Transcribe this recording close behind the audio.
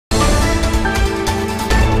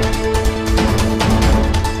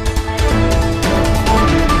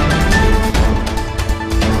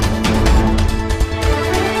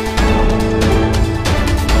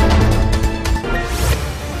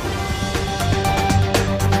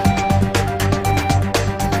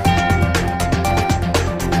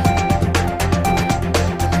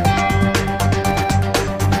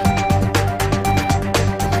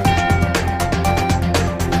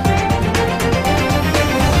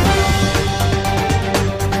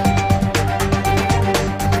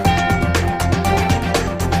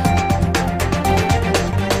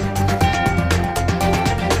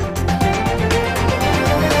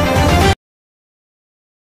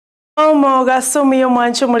Gasumu yo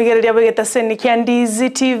mwancho muligereria begetaseni kia Ndizi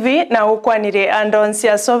TV na ukwanire andonsi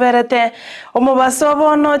asoberete omubaso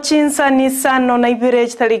bono Chinsa ni Isano na Ibere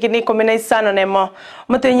tariki ni 15 nemo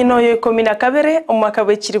mutenyi no yo 12 omwaka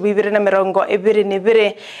w'ekiri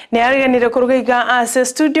 2022 ne ariganire kurugiga ase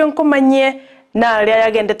studio nkomanye na aria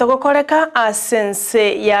yagendete gukoreka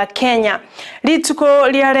asense ya Kenya lituko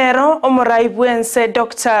lia rero omuraibu ense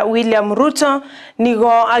Dr. William Ruto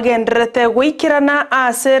nigo agenderete gwikirana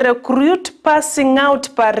ase recruit passing out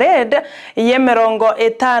parade ye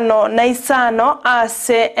 50 na Isano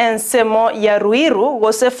ase ensemo ya Ruiru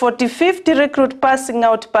gose 45th recruit passing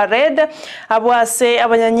out parade abo ase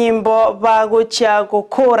abanyanyimbo bagocha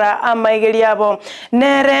gukora amaigeri abo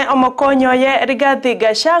nere omokonyo ye Rigathi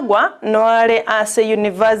Gachagua no are ase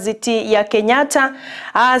University ya Kenyatta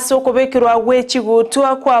ase okubekirwa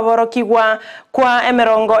gwechigutwa kwa borokigwa kwa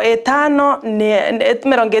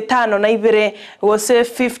 50 na Ibere gose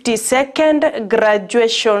 52nd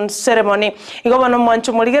graduation ceremony igobano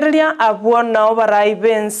mwancho muligereria abo nao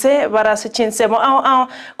baraibense barase chinsemo ao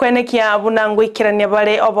kwenekia bunango ikirania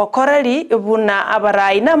bare obokoreri buna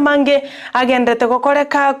abarai na mange agendete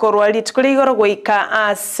gokoreka korwali tukuligoro goika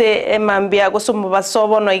ase mambia gosumu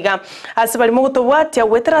basobo noiga ase bali mugutobwatia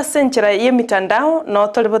gwetera senchera ye mitandao no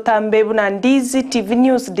tolibotambe buna Ndizi TV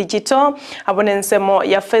News Digital abonensemo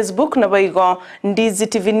ya Facebook na baigo Ndizi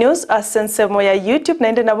TV News asensemo ya YouTube na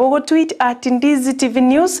ende na bogo tweet @Ndizi TV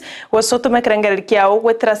News wasoto mekrangeli kiao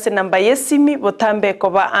gwetera se namba yesimi botambe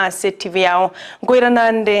koba ase TV yao ngoira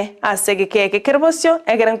nande ase gekeke kerbosyo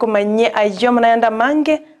egera nkomanye ayoma na yanda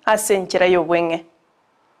mange asenchera yobwenge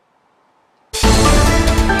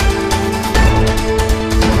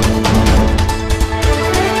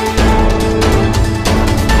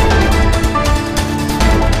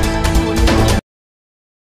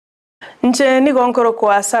Nche ni gonkoro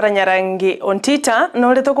kwa Sara Nyarangi Ontita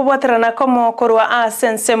no leto kubwaterana komo korwa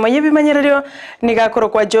asensemo yebimanyererio nigakoro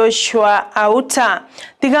kwa Joshua Auta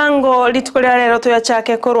tigango litukolera lero toya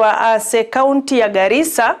chake korwa ase county ya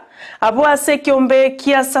Garissa abo ase kiombe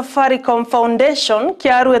kia Safaricom Foundation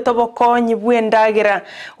kiaru etobokonyi bwendagira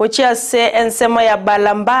ochiase ensemo ya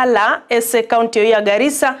Balambala ese county ya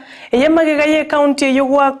Garissa eyemagegaye county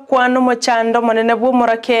yugwa kwa nomo chando monene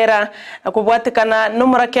bw'umurakera kubwatikana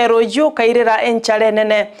n'umurakero yo kairira enchale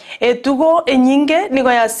nene etugo enyinge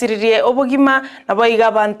nigo yasiririe obugima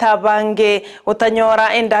naboiga banta bange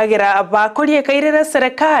utanyora endagira bakolie kairira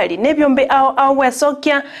serikali nebyombe ao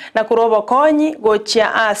wesokia na kurobokonyi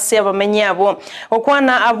gochia ase abamenyabo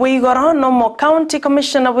okwana abwigoro no mo county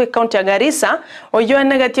commissioner bwe county ya Garissa oyo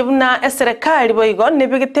negative na serikali boigo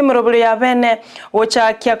nebigetemero byo yabene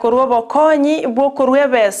ocha kya kurobokonyi bwo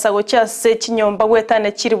kurwebesa gocha se chinyomba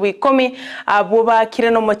gwetane chiri bwi 10 abo bakire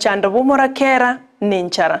no mochando bumurakera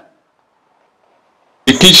ninchara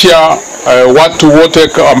ikisha watu wote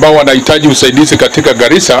ambao wanahitaji usaidizi katika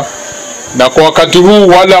Garissa na kwa wakati huu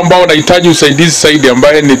wale ambao wanahitaji usaidizi zaidi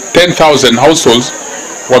ambaye ni 10,000 households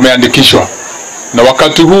wameandikishwa na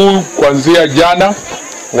wakati huu kuanzia jana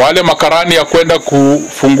wale makarani ya kwenda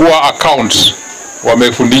kufungua accounts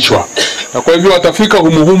wamefundishwa na kwa hivyo watafika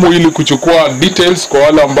humuhumu ili kuchukua details kwa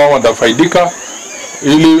wale ambao watafaidika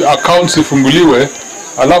ili accounts ifunguliwe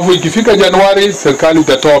alafu ikifika Januari serikali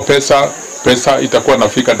itatoa pesa itakuwa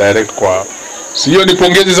nafika direct kwa sio ni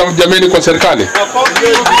pongezi za jamii kwa serikali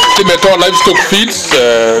imetoa livestock feeds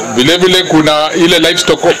vile vile kuna ile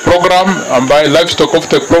livestock program ambaye livestock of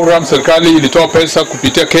the program serikali ilitoa pesa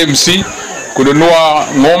kupitia KMC kununua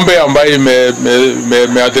ng'ombe ambaye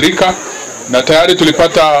imeadhirika na tayari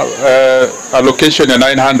tulipata allocation ya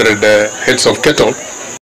 900 heads of cattle.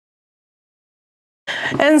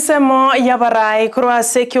 Ensemo yabarai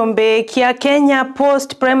kurwase kiombe kia Kenya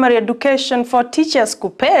Post Primary Education for Teachers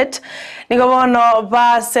Kupet nigobono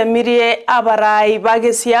basemirie abarai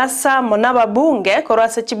bage siasa monaba bunge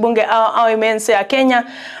kurwase chibunge au imense ya Kenya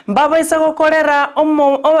mbaba isagokorera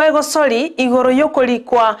egosori igoro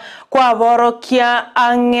yokolikwa kwa borokia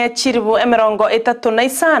ange chiribu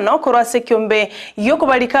 35 kurwase kiombe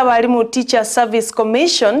yokubalika balimu Teacher Service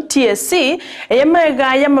Commission TSC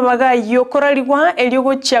eyemega yamabaga yokoraliwa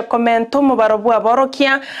eliogocha komento mubarobu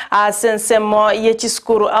aborokia asensemo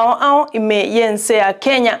yechiskuru au ime yense ya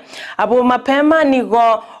Kenya abo mapema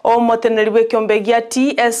nigo omoteneriwe kiombe gia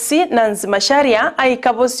TSC Nanzi Masharia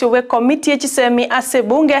aikabosyo we committee echisemi ase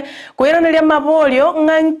bunge kuiranira mabolyo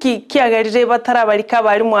nganki kiagarire batarabalika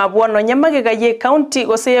bali mu abwono nyamagega ye county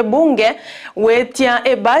gose bunge wetia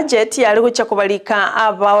budget yali gucha kubalika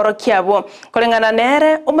abaorokiabo kolengana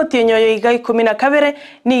nere omotionyoyo iga 12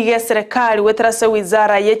 nige serikali wetrase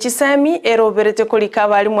wizara yechisemi eroberete kulika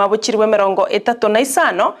bali mu abukirwe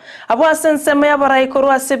 35 abo asensemo y'abarayi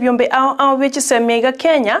korwa se byombe au bechisemiga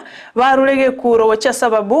Kenya barurege kuro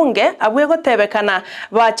gochasaba bunge abwe gotebekana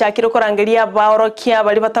bachakire korangeria baorokia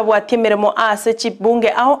bali batabwatie mirimo ase chibunge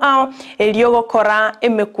au elio gokora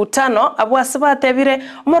emekutano abwase batebire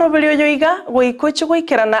omoroberi oyo iga goikochi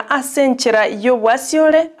goikerana ase nchera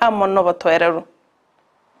yobwasiore amono botwereru.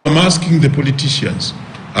 I'm asking the politicians,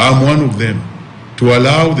 I'm one of them, to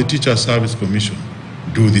allow the Teacher Service Commission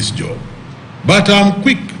to do this job. But I'm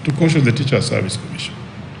quick to caution the Teacher Service Commission.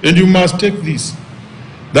 And you must take this,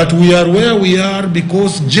 that we are where we are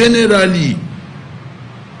because generally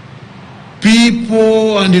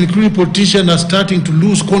people and including politicians are starting to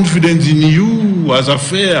lose confidence in you as a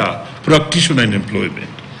fair practitioner in employment.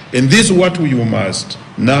 And this is what we must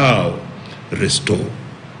now restore.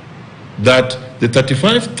 That the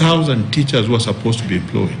 35,000 teachers who are supposed to be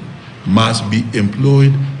employed must be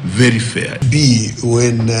employed very fair.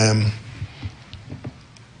 When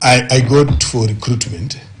I got for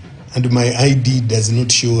recruitment and my ID does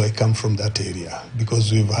not show I come from that area,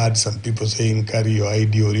 because we've had some people saying carry your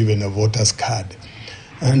ID or even a voter's card,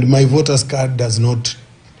 and my voter's card does not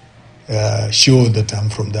show that I'm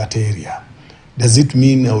from that area. Does it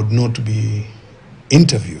mean I would not be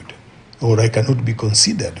interviewed or I cannot be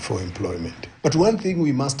considered for employment? But one thing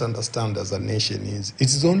we must understand as a nation is it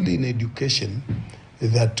is only in education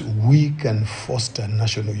that we can foster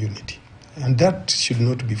national unity. And that should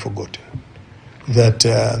not be forgotten. That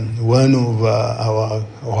one of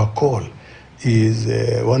our call is,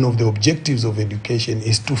 one of the objectives of education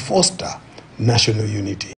is to foster national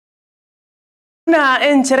unity. Na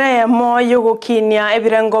enchera moyo gukinya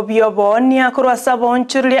ebirango byobonia kurwa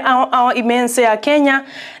sabonchurire au imense ya Kenya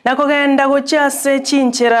na kugenda gochase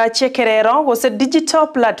chinchera chekerero gose digital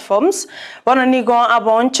platforms bono nigo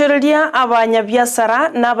abonchurire abanyabiasara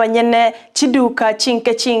n'abanyene chiduka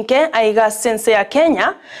chinke aiga sense ya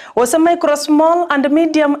Kenya gose micro small and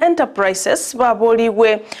medium enterprises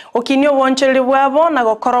baboliwe okinyo bonchurire bwabo na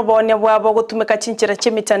gokorobonia bwabo gutumika chinchera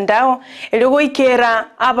chemitandao eligo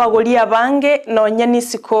ikera abagoli abange no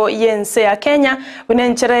nyanisiko yense ya Kenya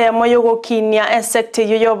bunenchera ya moyo gokinya esekte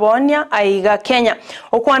yoyobonia aiga Kenya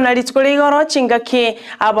okwana litukole igoro chingaki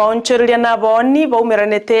abaonchorya naboni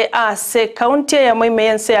baumeranete ase county ya moime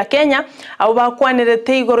yense ya Kenya abo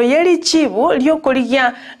bakwanirete igoro yeri chibu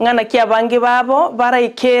lyokoligia ngana kia bangi babo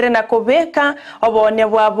baraikere na kobeka obonia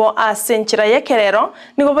bwabo ase nchira yekerero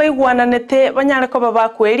nigo baigwananete banyare ko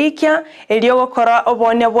babakwerikia elio gokora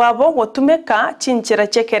obonia bwabo gotumeka chinchira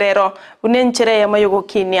chekerero bunenchera ya moyo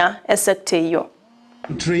Kenya SATU.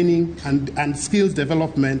 Training and skills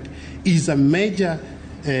development is a major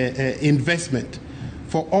investment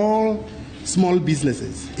for all small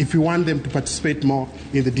businesses if you want them to participate more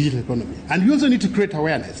in the digital economy. And you also need to create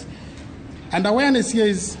awareness. And awareness here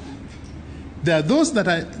is there are those that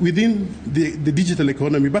are within the digital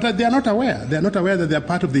economy, but they are not aware. They are not aware that they are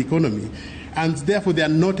part of the economy, and therefore they are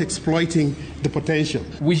not exploiting the potential.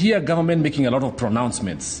 We hear government making a lot of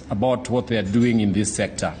pronouncements about what they are doing in this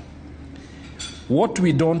sector. What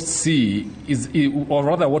we don't see is, or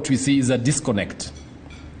rather what we see is a disconnect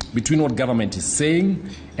between what government is saying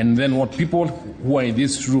and then what people who are in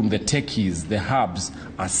this room, the techies, the hubs,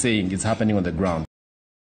 are saying is happening on the ground.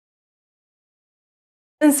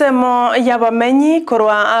 Nsemo yabamenyi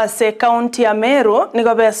korwa ase county ya Meru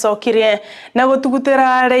nigo besokirie na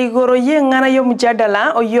gutugutera igoro yengana yo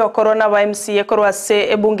mujadala oyo corona wa MCA korwa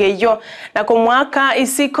se ebunge yo na ko mwaka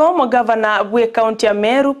isiko mo governor bwe county ya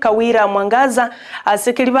Meru Kawira Mwangaza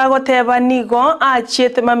asekiri bagoteba nigo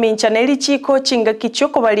achiete mamincha neri chiko chinga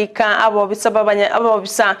kichoko balika abo bisababanya abo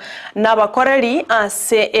bisa nabakoreri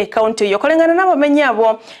ase county yo kolengana nabamenyi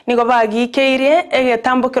abo nigo bagikeire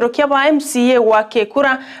egetambukiro kya ba MCA wake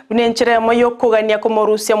kura bunenchera moyo kugania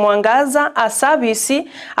komorusia Mwangaza asabisi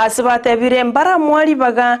asibatebire mbara mwali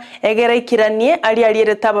baga egera ikiranie ali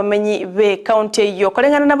alireta abamenyi be county yo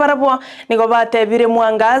kolengana na barabo nigo batebire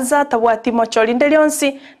Mwangaza tabwati mocholi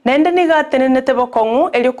ndelionsi nende nigatenenete bokongu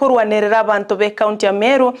elikurwanerera abantu be county ya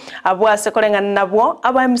Meru abwase kolengana nabo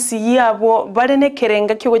aba MCA abo barene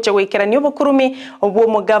kerenga kigoche gwikiranie obukurumi obwo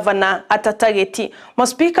mu governor atatageti mo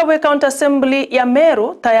speaker we county assembly ya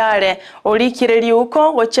Meru tayare olikireri uko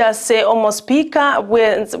gochase omo speaker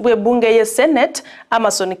bwe bunge ye Senate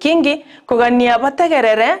Amason Kingi kugania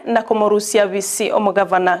bategerere na komorusia bisi omo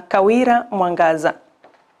governor Kawira Mwangaza.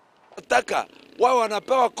 Nataka wao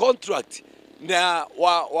wanapewa contract na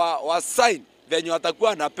wa sign venye watakuwa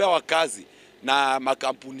wanapewa kazi na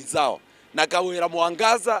makampuni zao, na Kawira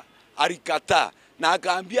Mwangaza alikataa na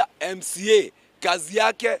akaambia MCA kazi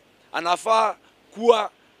yake anafaa kuwa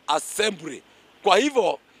assembly. Kwa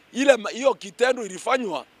hivyo hiyo kitendo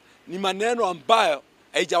ilifanywa ni maneno ambayo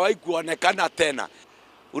haijawahi kuonekana tena.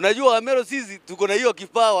 Unajua Wamero sisi tuko na hiyo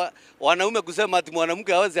kipawa wanaume kusema ati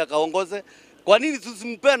mwanamke hawezi akaongoze. Kwa nini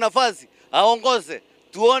tusimpe nafasi aongoze?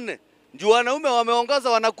 Tuone. Ndio wanaume wameongoza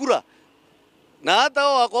wanakura. Na hata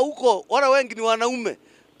wao wako huko wala wengi ni wanaume.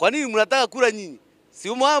 Kwa nini mnataka kura nyinyi? Si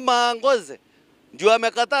mama aongoze. Ndio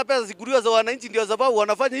amekataa pesa zikuliwa za wananchi ndio sababu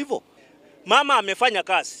wanafanya hivyo. Mama amefanya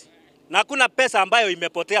kazi na hakuna pesa ambayo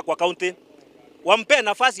imepotea kwa kaunti. Wampe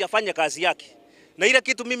nafasi afanye kazi yake. Na ile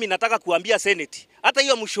kitu mimi nataka kuambia Senate, hata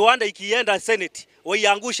hiyo mshoanda ikienda Senate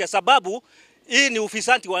waiangushe, sababu hii ni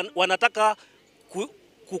ufisadi wanataka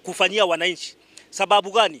kufanyia wananchi.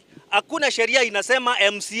 Sababu gani? Hakuna sheria inasema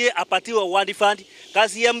MCA apatiwe ward fund.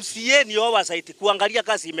 Kazi ya MCA ni oversight, kuangalia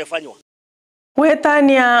kazi imefanywa.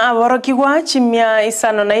 Wetania aborokiwa chimia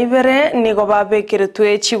Isano na Ibere nigo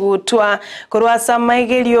babekiritwe chigutwa kurwasa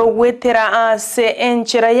maigerio gwetera ase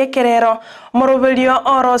enchera yekerero moroberio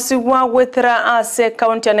orosigwa gwetera ase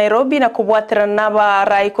county ya Nairobi na kubwatera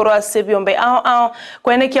n'abarai kurwase byombe ao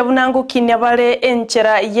kwenekya bunangu kinya bare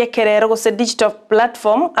enchera yekerero gose digital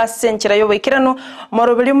platform ase enchera yobekirano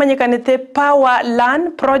moroberio manyekanite Power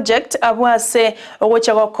Land Project abwase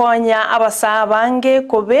ogocha gokonya abasa bange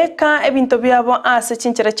kubeka ebinto byabo ase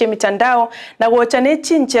chinchera chemitandao na gocha ne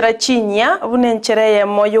chinchera chinya bunenchera ye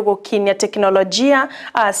moyo gokinya teknolojia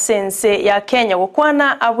asense ya Kenya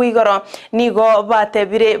gukwana abwigoro nigo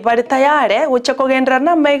batebire bari tayare gocha kogendera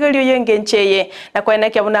na maigerio yengencheye na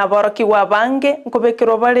kwenekya buna boroki wa bange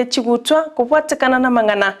nkobekero bare chigutwa kubwatekana na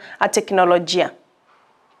mangana a teknolojia.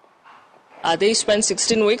 They spent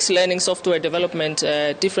 16 weeks learning software development,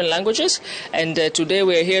 different languages, and today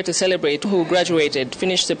we are here to celebrate who graduated,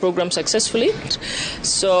 finished the program successfully.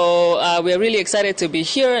 So we are really excited to be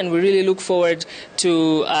here, and we really look forward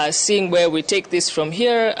to seeing where we take this from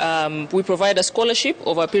here. We provide a scholarship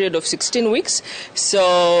over a period of 16 weeks,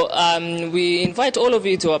 so we invite all of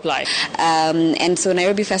you to apply. And so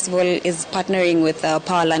Nairobi Festival is partnering with the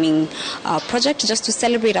Power Learning Project just to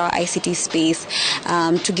celebrate our ICT space,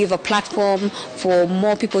 to give a platform for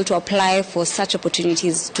more people to apply for such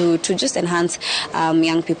opportunities to just enhance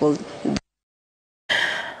young people.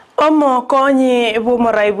 Omo konyi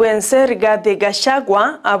bumorai bwense Rigathi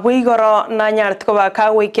Gachagua abwigoro na nyartiko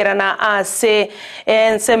bakawikirana ase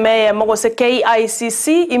enseme mogose KICC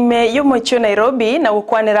ime yomocho Nairobi na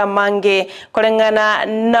gukwanira mange korengana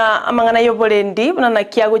na amangana yoborendi na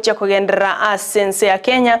kiago cha kugendera asense ya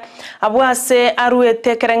Kenya abwase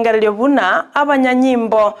aruete kerengeryo buna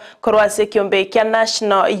abanyanyimbo korwase kiombe kya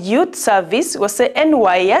National Youth Service gose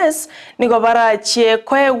NYS nigo barachie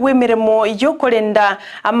kwe wimiremo yokorenda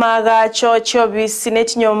amaga chocho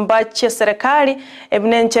bisineti nyomba che serikali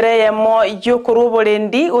ebnenchere yemo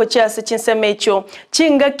yokurubolendi ochiase chinsemecho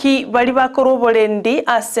chingaki bali bakurubolendi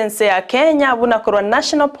asense ya Kenya bunakorwa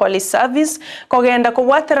National Police Service kogenda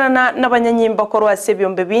kubwaterana nabanyanyimba korwa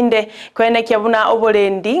sebyombe binde kwenekya buna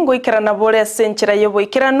obolendi ngoikirana bole senchera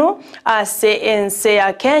yoboikirano ase ense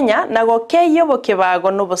ya Kenya nago keyobo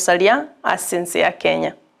kebago nobosalia asense ya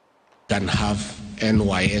Kenya. Can have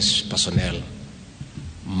NYS personnel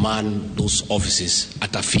man those offices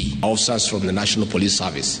at a fee. Officers from the National Police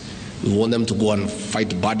Service, we want them to go and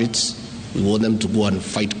fight bandits, we want them to go and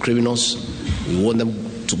fight criminals, we want them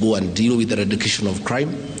to go and deal with the eradication of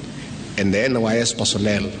crime. And the NYS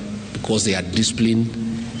personnel, because they are disciplined,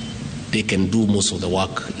 they can do most of the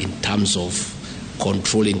work in terms of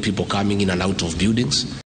controlling people coming in and out of buildings.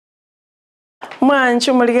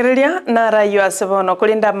 Mwanchu muligereria na rayo asebono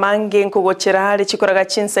kulinda mange nkugochera hali chikoraga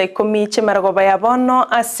Chinsa 10 chemaragoba ya bono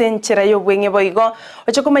asenchera yobwenge boigo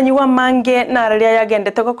ochokumanyiwa mange na ralia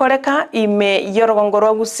yagendete gokoreka ime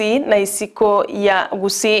yorogongoro Gusii na isiko ya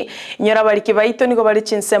Gusii nyora bariki baito nigo bari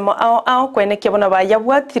Chinsemo ao kwenekya bono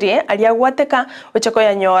bayabwatire aliagwateka ochoko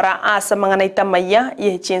ya nyora asa mangana itamaya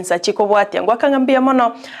ye Chinsa chikobwatia ngwakangambia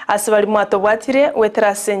mono asibali mwato bwatire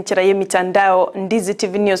wetera senchera ye mitandao Ndizi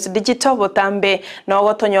TV News Digital botambe na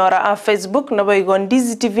ogotonyora a Facebook na boigo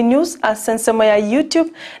Ndizi TV News asensemo ya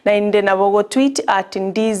YouTube na inde na bogo tweet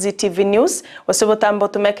 @Ndizi TV News osebotambo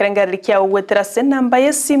tumekerengarikia ugwetera se namba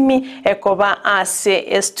yesimi ekoba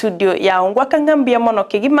ase studio ya ongwa kangambia mono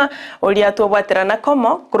kigima olia tubwatera na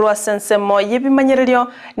komo kurwa sensemo yebimanyererio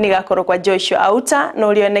nigakoro kwa Joshua Auta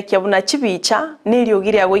no lionekya buna chibicha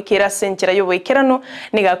niliugiria gwikira senchera yoboikirano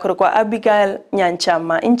nigakoro kwa Abigail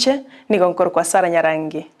Nyanchama inche nigonkoro kwa Sara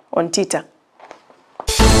Nyarangi Ontita.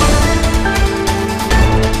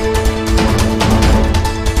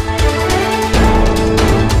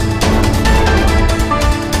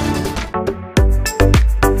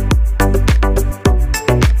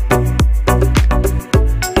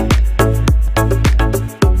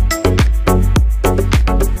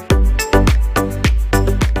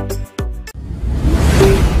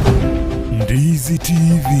 Ndizi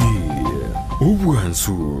TV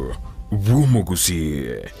Obwansu Gusii.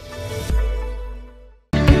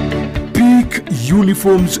 Peak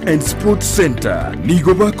Uniforms and Sports Center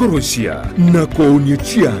nigo bakoroshia na kuonya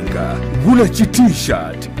chianga gula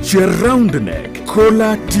t-shirt chia round neck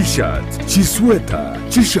collar t-shirt chisweta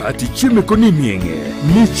chishati chimekoni mienge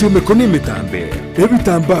ni chimekoni mitambe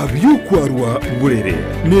ebitamba byukwarwa burere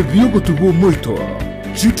ne byogotugo moito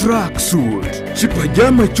Track suit,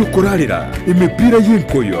 chipajama chokorarira, imipira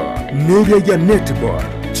y'inkoyo, neria ya netball,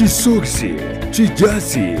 chisogisi,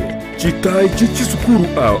 chijasi, chitai chichisukuru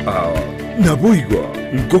ao. Naboigo,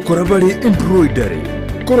 nkokora bali embroidery,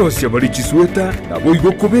 korosya bali chisweta,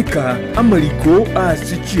 naboigo kubeka, amaliko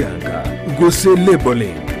asichianga, gose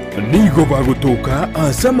labeling. Nigo bagutoka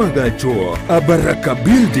asamagacho, abaraka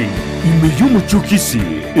building, imeyumu chukisi,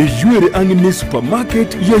 eyuere angine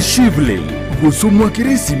supermarket ya Shivling. Gusumwa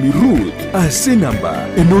kiresi mirut asenamba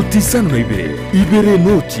enoti Isano na Ibere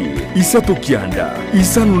enoti isato kianda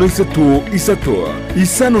Isano na isato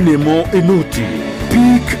Isano nemo enoti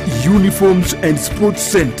Peak Uniforms and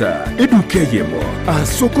Sports Center edukeyemo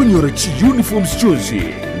asoko nyora chi uniforms chozi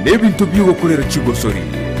nebintu byo korera chigosori.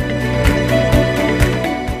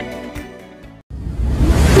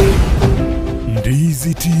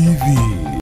 Ndizi TV.